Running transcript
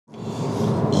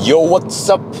Yo, what's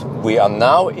up? We are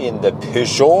now in the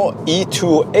Peugeot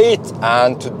e-208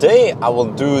 and today I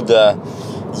will do the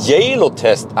Geilo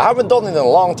test. I haven't done it in a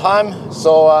long time,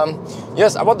 so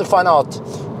yes, I want to find out.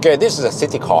 Okay, this is a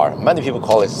city car. Many people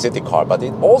call it a city car, but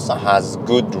it also has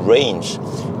good range.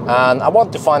 And I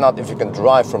want to find out if you can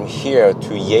drive from here to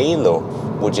Geilo,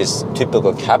 which is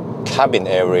typical cabin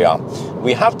area.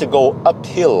 We have to go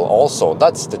uphill also,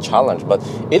 that's the challenge, but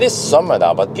it is summer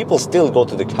now, but people still go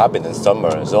to the cabin in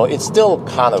summer, so it's still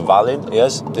kind of valid,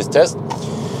 yes, this test.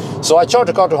 So I charge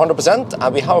the car to 100%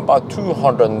 and we have about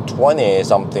 220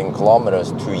 something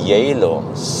kilometers to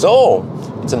Geilo. So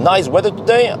it's a nice weather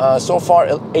today, so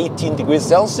far 18 degrees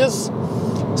Celsius.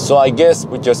 So I guess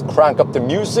we just crank up the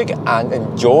music and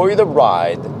enjoy the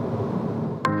ride.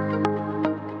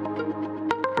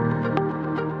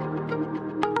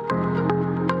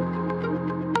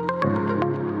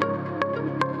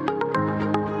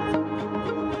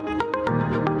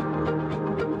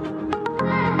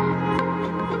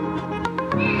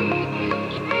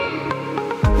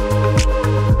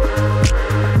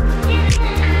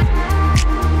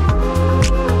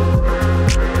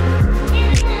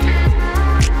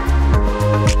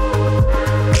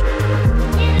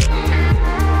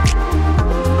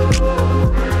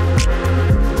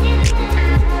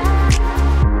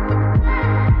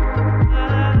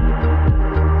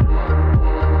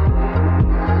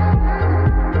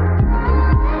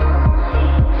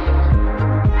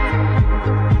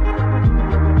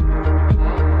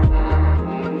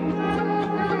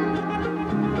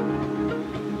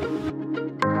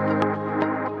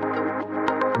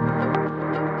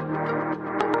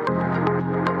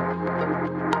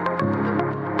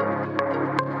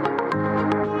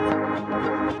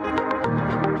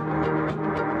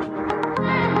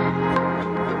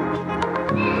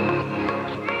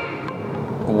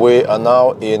 We are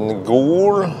now in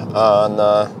Geilo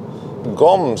and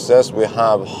GOM says we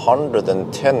have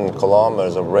 110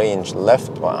 kilometers of range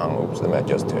left. Wow, oops, let me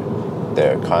adjust here.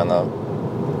 They're kind of,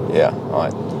 yeah, all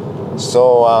right.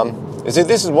 So, you see,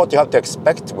 this is what you have to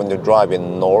expect when you drive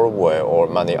in Norway or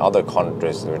many other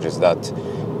countries, which is that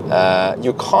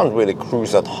you can't really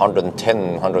cruise at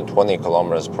 110, 120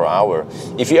 kilometers per hour.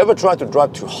 If you ever try to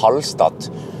drive to Hallstatt,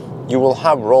 you will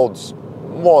have roads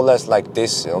more or less like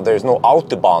this. You know, there is no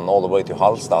autobahn all the way to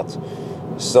Hallstatt.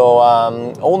 So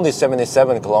only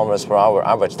 77 kilometers per hour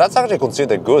average. That's actually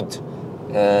considered good.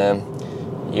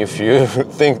 If you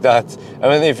think that, I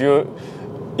mean, if you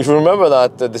remember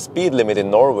that the speed limit in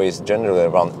Norway is generally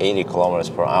around 80 kilometers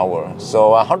per hour.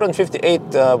 So 158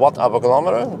 watt-hour per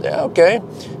kilometer, yeah, okay.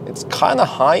 It's kind of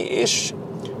high-ish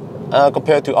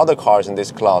compared to other cars in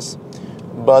this class.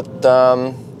 But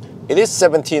it is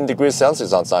 17 degrees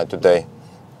Celsius outside today.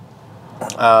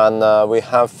 And we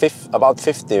have about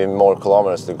 50 more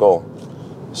kilometers to go.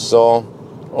 So,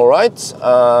 all right.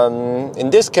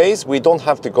 In this case, we don't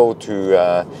have to go to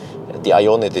the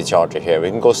Ionity charger here.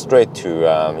 We can go straight to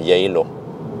Geilo.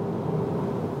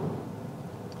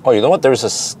 Oh, you know what? There is a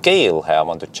scale here I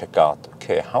want to check out.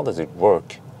 Okay, how does it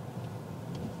work?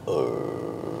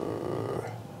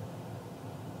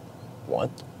 What?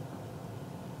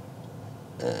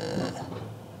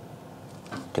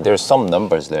 Okay, there's some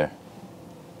numbers there.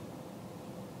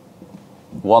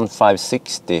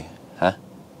 1560, huh?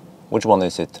 Which one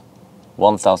is it?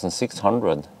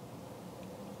 1600.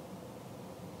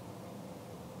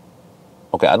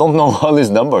 Okay, I don't know all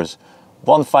these numbers.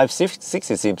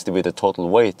 1560 seems to be the total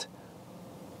weight.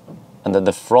 And then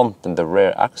the front and the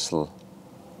rear axle.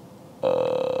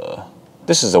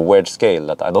 This is a weird scale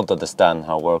that I don't understand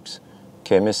how it works.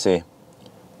 Okay, let me see.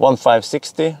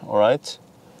 1560, all right.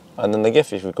 And then again,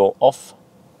 if we go off.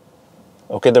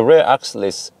 Okay, the rear axle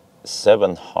is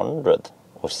 700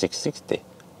 or 660.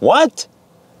 What?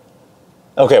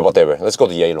 Okay, whatever. Let's go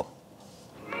to Geilo.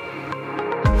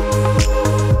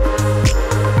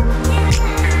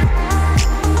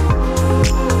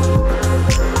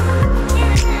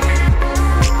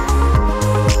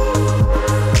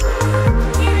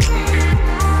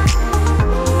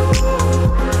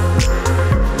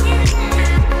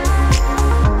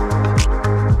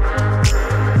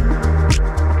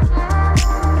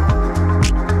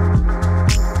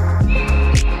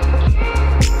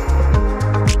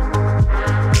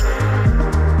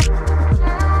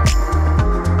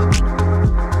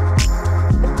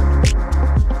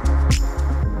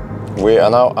 We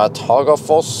are now at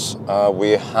Hagafoss.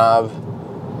 We have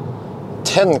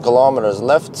 10 kilometers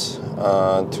left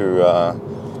to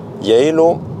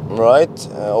Geilo. Right,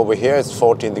 over here it's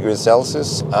 14 degrees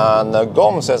Celsius, and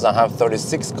GOM says I have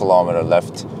 36 kilometers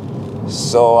left.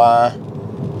 So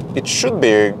it should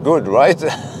be good, right?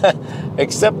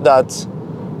 Except that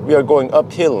we are going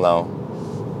uphill now.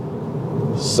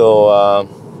 So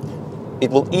it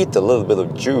will eat a little bit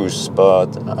of juice,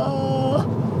 but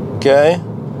okay.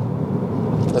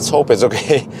 Let's hope it's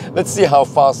okay. Let's see how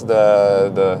fast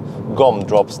the gum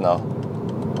drops now.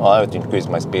 Oh, I have to increase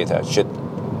my speed here. Shit.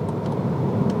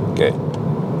 Okay.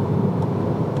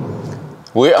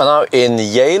 We are now in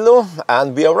Geilo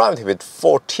and we arrived here with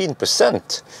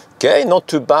 14%. Okay, not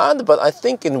too bad, but I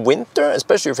think in winter,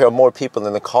 especially if you have more people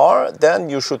in the car, then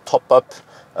you should top up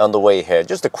on the way here.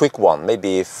 Just a quick one,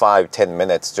 maybe 5-10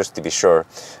 minutes just to be sure.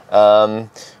 And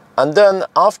then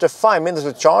after 5 minutes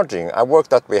of charging, I worked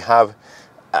that we have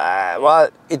well,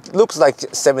 it looks like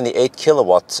 78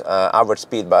 kilowatt average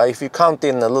speed, but if you count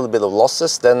in a little bit of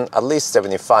losses, then at least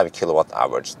 75 kilowatt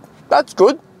average. That's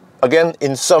good. Again,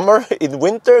 in summer, in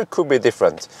winter, it could be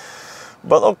different.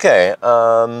 But okay,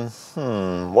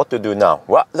 what to do now?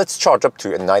 Well, let's charge up to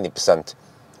 90%.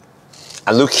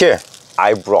 And look here,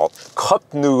 I brought cup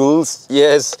noodles.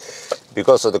 Yes,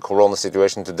 because of the corona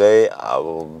situation today, I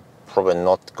will probably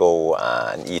not go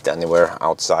and eat anywhere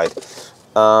outside.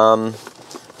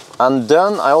 And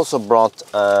then I also brought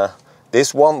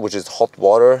this one, which is hot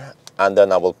water, and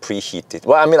then I will preheat it.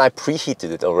 Well, I mean, I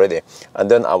preheated it already, and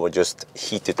then I will just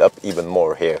heat it up even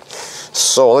more here.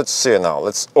 So let's see now.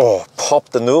 Let's pop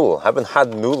the noodle. I haven't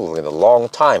had noodle in a long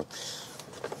time.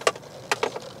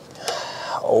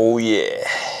 Oh yeah.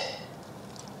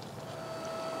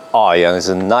 Oh yeah, it's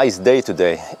a nice day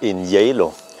today in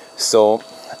Geilo. So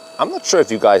I'm not sure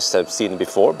if you guys have seen it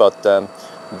before, but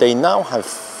they now have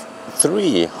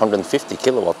 350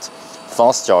 kilowatt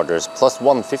fast chargers plus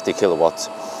 150 kilowatt.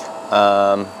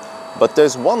 But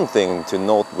there's one thing to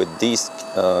note with these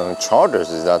chargers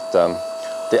is that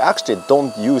they actually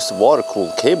don't use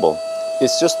water-cooled cable.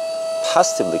 It's just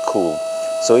passively cooled,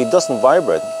 so it doesn't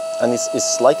vibrate and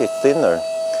it's slightly thinner.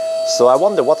 So I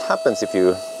wonder what happens if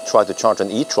you try to charge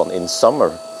an e-tron in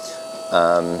summer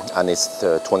and it's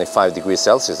 25 degrees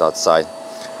Celsius outside.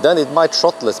 Then it might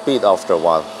throttle the speed after a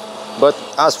while. But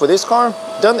as for this car,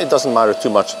 then it doesn't matter too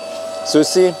much. So you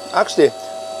see, actually,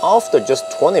 after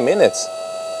just 20 minutes,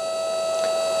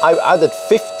 I've added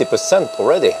 50%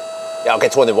 already. Yeah, okay,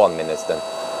 21 minutes then.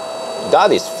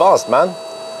 That is fast, man.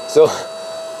 So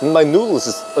my noodles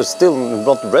are still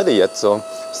not ready yet, so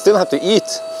still have to eat.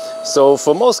 So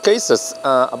for most cases,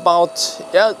 about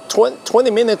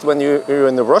 20 minutes when you're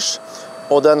in a rush,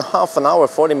 or then half an hour,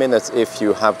 40 minutes if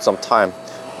you have some time.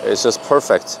 It's just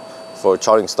perfect for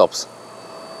charging stops.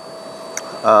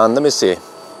 And let me see.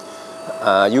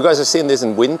 You guys are seeing this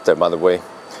in winter, by the way.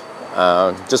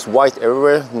 Just white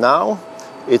everywhere. Now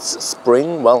it's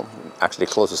spring, well, actually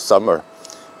close to summer.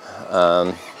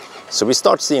 So we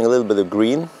start seeing a little bit of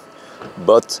green,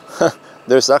 but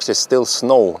there's actually still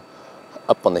snow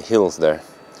up on the hills there.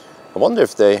 I wonder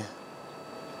if they...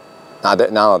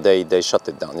 Now they shut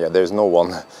it down. Yeah, there's no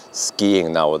one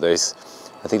skiing nowadays.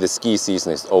 I think the ski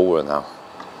season is over now.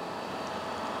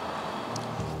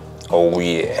 Oh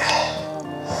yeah.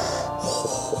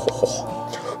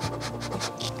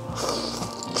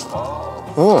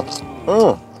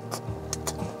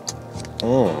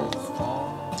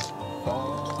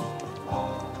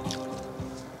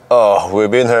 Oh,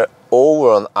 we've been here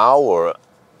over an hour.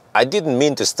 I didn't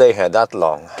mean to stay here that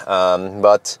long,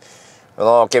 but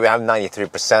okay, we have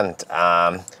 93%.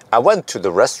 I went to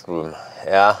the restroom,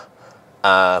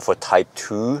 yeah, for type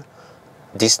 2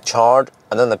 discharge,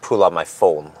 and then I pulled out my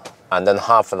phone, and then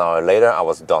half an hour later I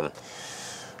was done.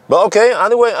 But okay,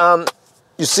 anyway,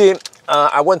 you see,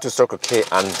 I went to Circle K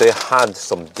and they had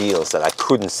some deals that I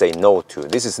couldn't say no to.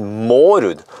 This is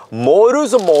Mårud.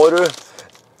 Mårud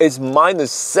is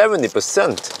minus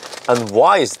 70%. And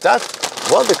why is that?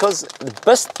 Well, because the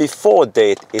best before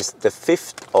date is the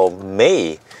 5th of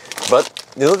May. But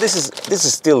you know, this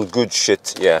is still good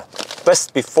shit, yeah.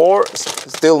 Best before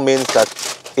still means that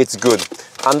it's good.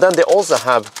 And then they also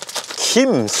have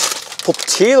Kim's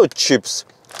potato chips.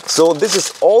 So this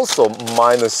is also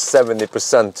minus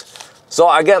 70%. So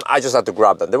again, I just had to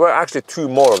grab them. There were actually 2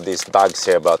 more of these bags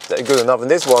here, but good enough. And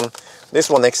this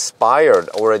one expired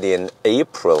already in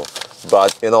April.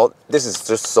 But you know, this is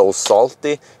just so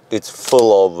salty. It's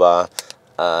full of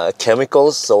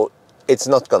chemicals, so it's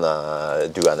not gonna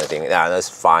do anything. Yeah, that's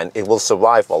fine. It will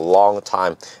survive a long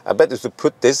time. I bet you should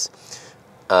put this,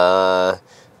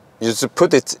 you should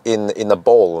put it in a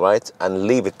bowl, right, and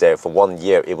leave it there for 1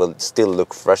 year. It will still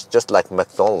look fresh, just like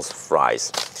McDonald's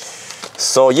fries.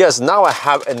 So yes, now I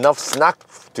have enough snack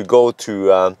to go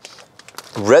to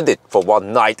Reddit for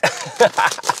one night.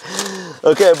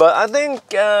 Okay, but I think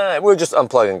we'll just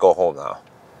unplug and go home now.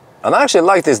 And I actually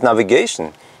like this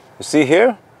navigation. You see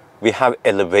here, we have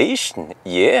elevation,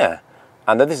 yeah.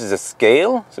 And then this is a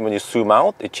scale, so when you zoom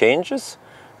out, it changes.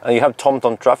 And you have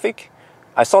TomTom traffic.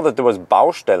 I saw that there was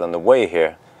Baustelle on the way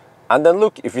here. And then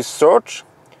look, if you search,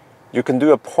 you can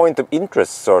do a point of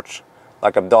interest search,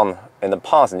 like I've done in the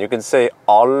past. And you can say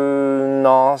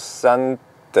Alna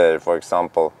Center, for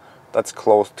example. That's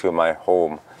close to my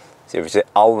home. So if you say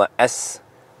Alna S,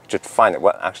 you should find it.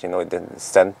 Well, actually, no, it didn't.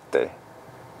 Center.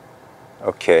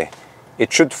 Okay,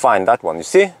 it should find that one. You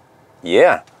see?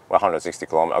 Yeah. 160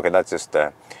 kilometers. Okay, that's just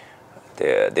the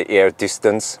air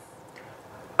distance.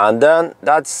 And then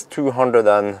that's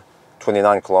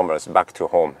 229 kilometers back to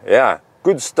home. Yeah,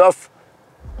 good stuff.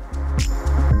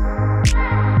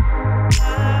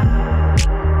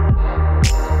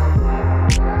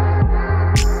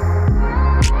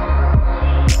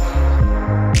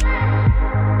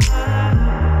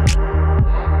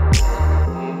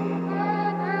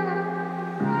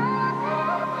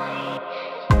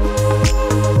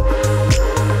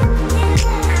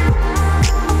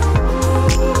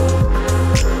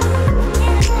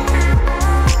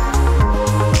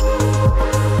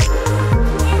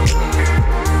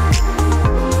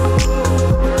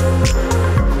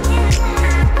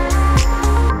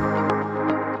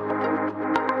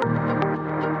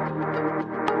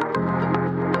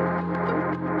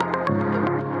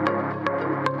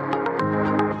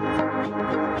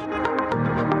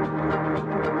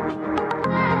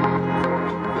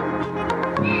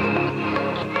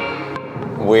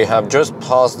 We have just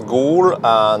passed Geilo,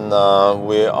 and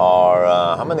we are,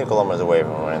 how many kilometers away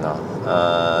from right now?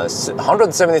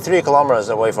 173 kilometers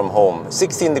away from home,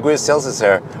 16 degrees Celsius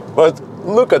here, but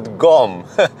look at GOM.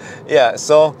 Yeah,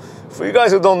 so for you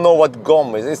guys who don't know what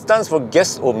GOM is, it stands for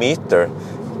Guessometer.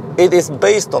 It is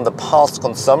based on the past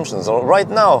consumption. So right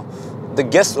now, the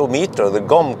Guessometer, the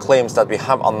GOM, claims that we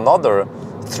have another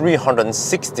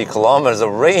 360 kilometers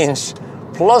of range,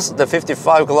 plus the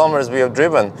 55 kilometers we have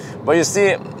driven. But you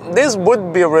see, this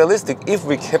would be realistic if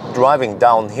we kept driving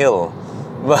downhill.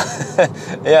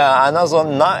 Yeah, and also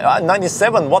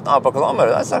 97 watt-hour per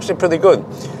kilometer, that's actually pretty good.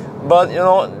 But you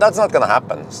know, that's not gonna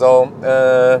happen. So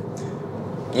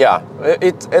yeah,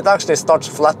 it actually starts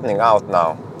flattening out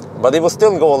now. But it will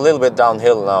still go a little bit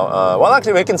downhill now. Well,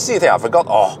 actually, we can see it here. I forgot.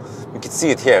 Oh, we can see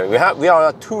it here. We are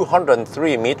at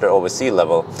 203 meters over sea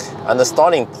level, and the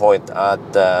starting point at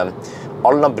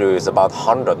Alnabru is about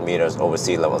 100 meters over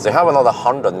sea level. So you have another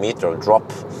 100 meter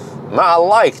drop. Man, I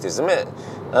like this. I mean,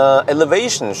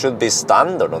 elevation should be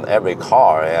standard on every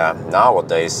car, yeah,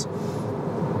 nowadays.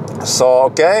 So,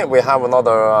 okay, we have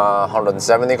another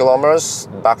 170 kilometers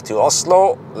back to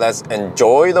Oslo. Let's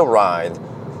enjoy the ride.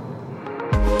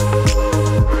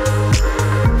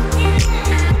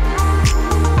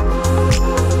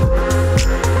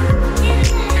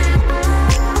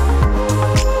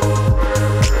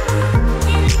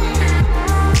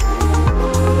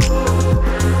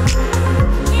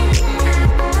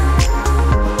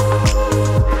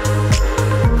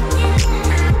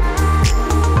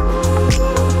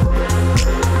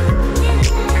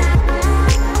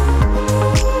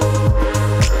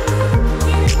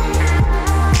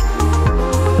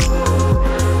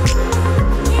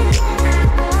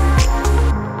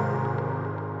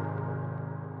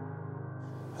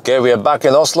 Okay, we are back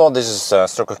in Oslo. This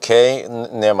is Circle K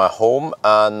near my home,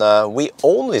 and we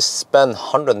only spent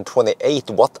 128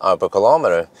 watt-hour per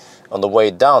kilometer on the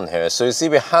way down here. So you see,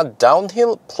 we had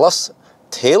downhill plus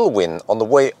tailwind. On the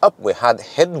way up, we had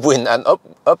headwind and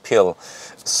uphill.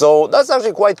 So that's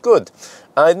actually quite good.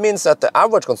 It means that the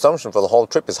average consumption for the whole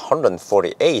trip is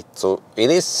 148. So it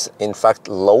is, in fact,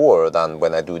 lower than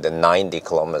when I do the 90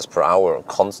 kilometers per hour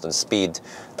constant speed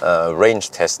range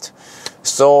test.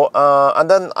 So, and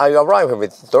then I arrive here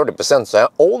with 30%, so I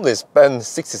only spend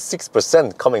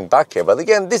 66% coming back here. But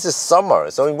again, this is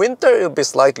summer, so in winter it'll be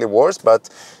slightly worse, but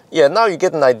yeah, now you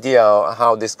get an idea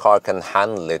how this car can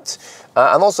handle it.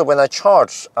 And also when I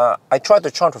charge, I try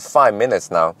to charge for 5 minutes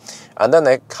now, and then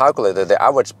I calculated the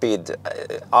average speed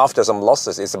after some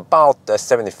losses is about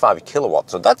 75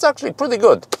 kilowatts, so that's actually pretty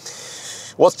good.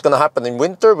 What's gonna happen in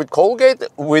winter with Colgate?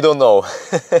 We don't know.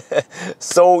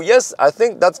 So yes, I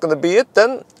think that's gonna be it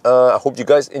then. I hope you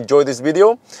guys enjoyed this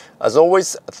video. As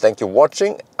always, thank you for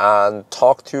watching, and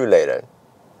talk to you later.